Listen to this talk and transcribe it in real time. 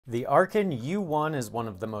The RKIN U1 is one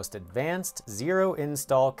of the most advanced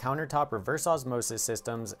zero-install countertop reverse osmosis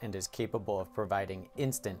systems and is capable of providing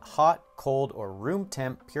instant hot, cold, or room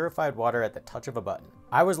temp purified water at the touch of a button.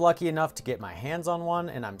 I was lucky enough to get my hands on one,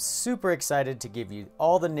 and I'm super excited to give you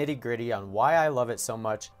all the nitty-gritty on why I love it so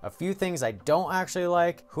much, a few things I don't actually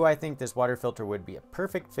like, who I think this water filter would be a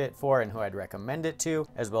perfect fit for and who I'd recommend it to,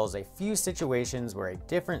 as well as a few situations where a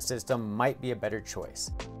different system might be a better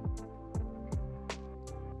choice.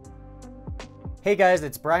 Hey guys,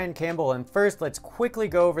 it's Campbell, and first let's quickly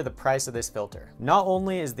go over the price of this filter. Not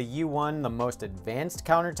only is the U1 the most advanced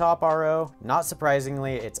countertop RO, not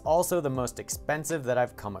surprisingly, it's also the most expensive that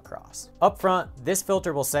I've come across. Up front, this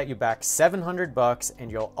filter will set you back $700,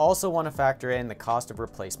 and you'll also want to factor in the cost of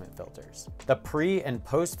replacement filters. The pre and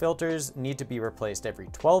post filters need to be replaced every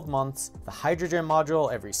 12 months, the hydrogen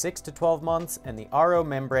module every 6 to 12 months, and the RO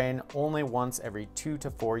membrane only once every 2 to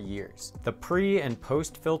 4 years. The pre and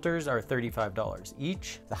post filters are $35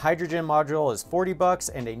 each. The hydrogen module is $40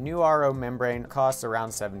 and a new RO membrane costs around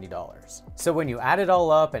 $70. So when you add it all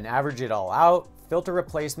up and average it all out, filter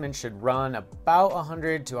replacement should run about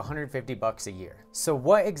 $100 to $150 a year. So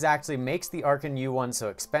what exactly makes the RKIN U1 so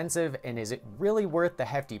expensive, and is it really worth the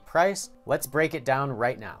hefty price? Let's break it down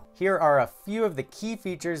right now. Here are a few of the key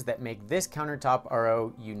features that make this countertop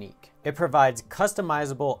RO unique. It provides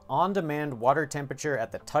customizable on-demand water temperature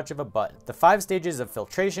at the touch of a button. The 5 stages of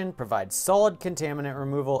filtration provide solid contaminant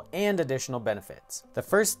removal and additional benefits. The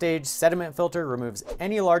first stage, sediment filter, removes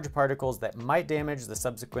any large particles that might damage the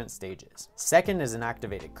subsequent stages. Second is an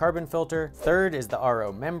activated carbon filter. Third is the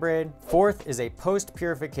RO membrane. Fourth is a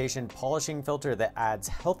post-purification polishing filter that adds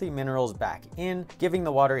healthy minerals back in, giving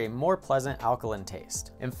the water a more pleasant alkaline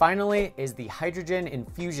taste. And finally is the hydrogen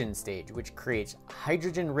infusion stage, which creates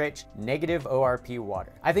hydrogen-rich negative ORP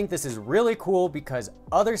water. I think this is really cool because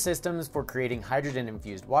other systems for creating hydrogen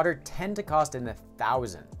infused water tend to cost in the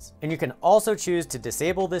thousands. And you can also choose to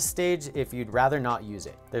disable this stage if you'd rather not use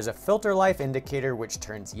it. There's a filter life indicator which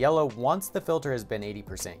turns yellow once the filter has been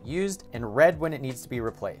 80% used and red when it needs to be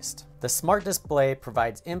replaced. The smart display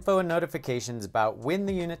provides info and notifications about when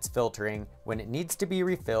the unit's filtering, when it needs to be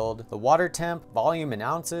refilled, the water temp, volume in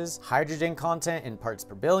ounces, hydrogen content in parts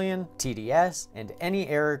per billion, TDS, and any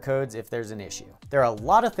error codes if there's an issue. There are a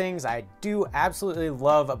lot of things I do absolutely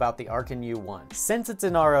love about the RKIN U1. Since it's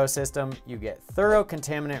an RO system, you get thorough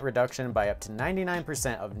contaminant reduction by up to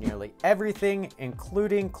 99% of nearly everything,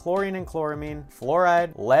 including chlorine and chloramine,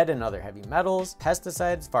 fluoride, lead and other heavy metals,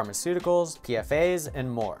 pesticides, pharmaceuticals, PFAs,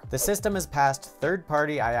 and more. The system has passed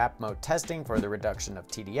third-party IAPMO testing for the reduction of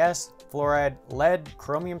TDS, fluoride, lead,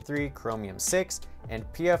 chromium-3, chromium-6, and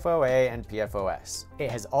PFOA and PFOS.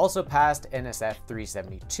 It has also passed NSF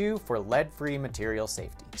 372 for lead-free material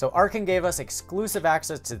safety. So RKIN gave us exclusive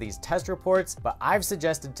access to these test reports, but I've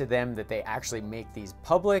suggested to them that they actually make these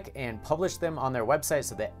public and publish them on their website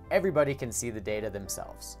so that everybody can see the data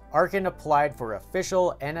themselves. RKIN applied for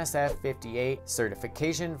official NSF 58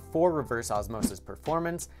 certification for reverse osmosis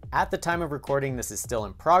performance. At the time of recording, this is still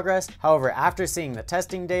in progress. However, after seeing the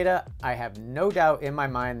testing data, I have no doubt in my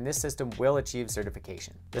mind this system will achieve certification.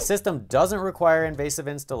 The system doesn't require invasive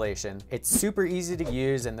installation. It's super easy to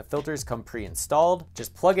use and the filters come pre-installed.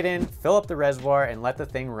 Just plug it in, fill up the reservoir, and let the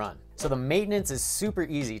thing run. So the maintenance is super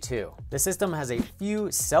easy too. The system has a few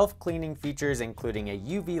self-cleaning features, including a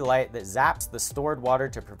UV light that zaps the stored water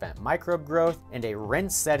to prevent microbe growth, and a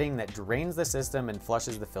rinse setting that drains the system and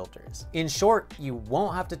flushes the filters. In short, you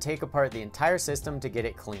won't have to take apart the entire system to get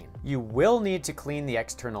it clean. You will need to clean the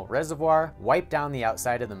external reservoir, wipe down the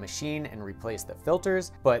outside of the machine, and replace the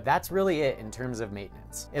filters, but that's really it in terms of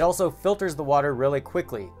maintenance. It also filters the water really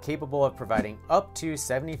quickly, capable of providing up to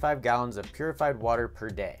 75 gallons of purified water per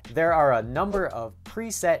day. There are a number of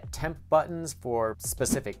preset temp buttons for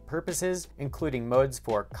specific purposes, including modes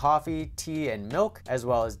for coffee, tea, and milk, as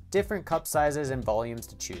well as different cup sizes and volumes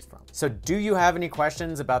to choose from. So do you have any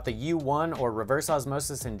questions about the U1 or reverse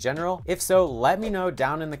osmosis in general? If so, let me know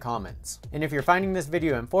down in the comments. And if you're finding this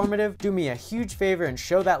video informative, do me a huge favor and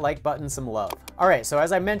show that like button some love. Alright, so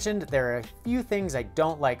as I mentioned, there are a few things I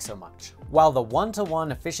don't like so much. While the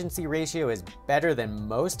 1-to-1 efficiency ratio is better than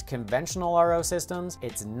most conventional RO systems,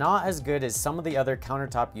 it's not as good as some of the other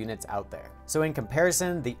countertop units out there. So in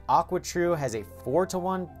comparison, the AquaTrue has a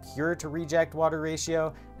 4-to-1 pure to reject water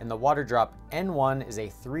ratio, and the WaterDrop N1 is a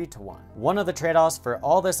 3-to-1. One of the trade-offs for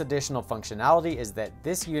all this additional functionality is that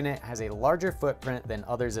this unit has a larger footprint than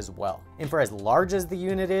others as well. And for as large as the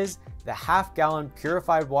unit is, the half-gallon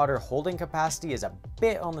purified water holding capacity is a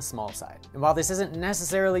bit on the small side. And while this isn't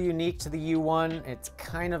necessarily unique to the U1, it's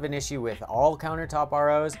kind of an issue with all countertop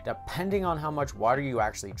ROs. Depending on how much water you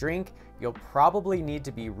actually drink, you'll probably need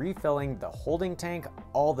to be refilling the holding tank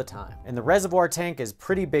all the time. And the reservoir tank is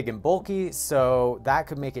pretty big and bulky, so that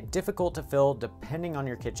could make it difficult to fill depending on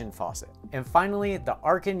your kitchen faucet. And finally, the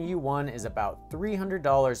RKIN U1 is about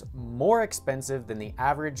 $300 more expensive than the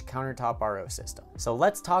average countertop RO system. So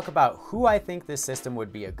let's talk about who I think this system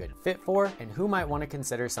would be a good fit for and who might want to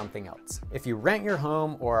consider something else. If you rent your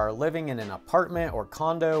home or are living in an apartment or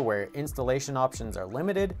condo where installation options are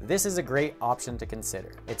limited, this is a great option to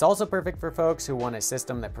consider. It's also perfect for folks who want a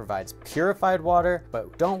system that provides purified water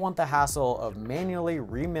but don't want the hassle of manually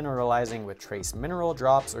remineralizing with trace mineral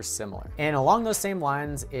drops or similar. And along those same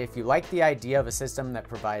lines, if you like the idea of a system that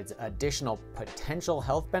provides additional potential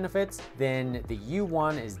health benefits, then the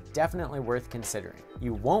U1 is definitely worth considering.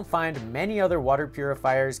 You won't find many other water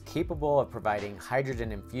purifiers capable of providing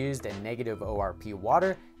hydrogen infused and negative ORP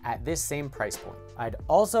water at this same price point. I'd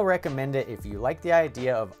also recommend it if you like the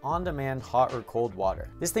idea of on-demand hot or cold water.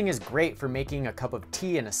 This thing is great for making a cup of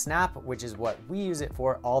tea in a snap, which is what we use it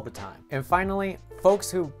for all the time. And finally, folks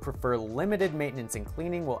who prefer limited maintenance and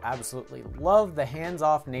cleaning will absolutely love the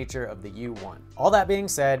hands-off nature of the U1. All that being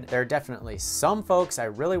said, there are definitely some folks I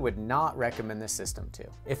really would not recommend this system to.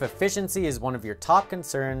 If efficiency is one of your top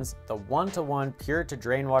concerns, the 1-to-1 pure to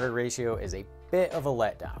drain water ratio is a bit of a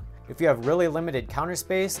letdown. If you have really limited counter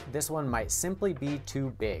space, this one might simply be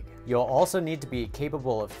too big. You'll also need to be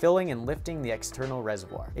capable of filling and lifting the external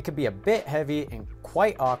reservoir. It could be a bit heavy and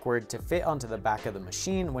quite awkward to fit onto the back of the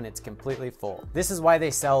machine when it's completely full. This is why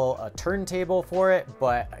they sell a turntable for it,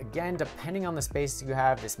 but again, depending on the space you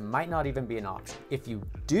have, this might not even be an option. If you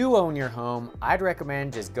do own your home, I'd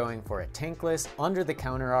recommend just going for a tankless,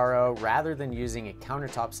 under-the-counter RO rather than using a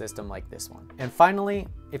countertop system like this one. And finally,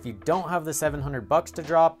 if you don't have the $700 to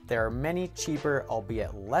drop, there are many cheaper,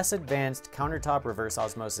 albeit less advanced, countertop reverse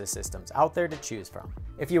osmosis systems out there to choose from.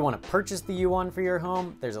 If you want to purchase the U1 for your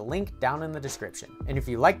home, there's a link down in the description. And if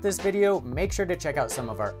you like this video, make sure to check out some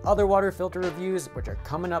of our other water filter reviews, which are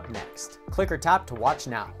coming up next. Click or tap to watch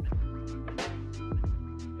now.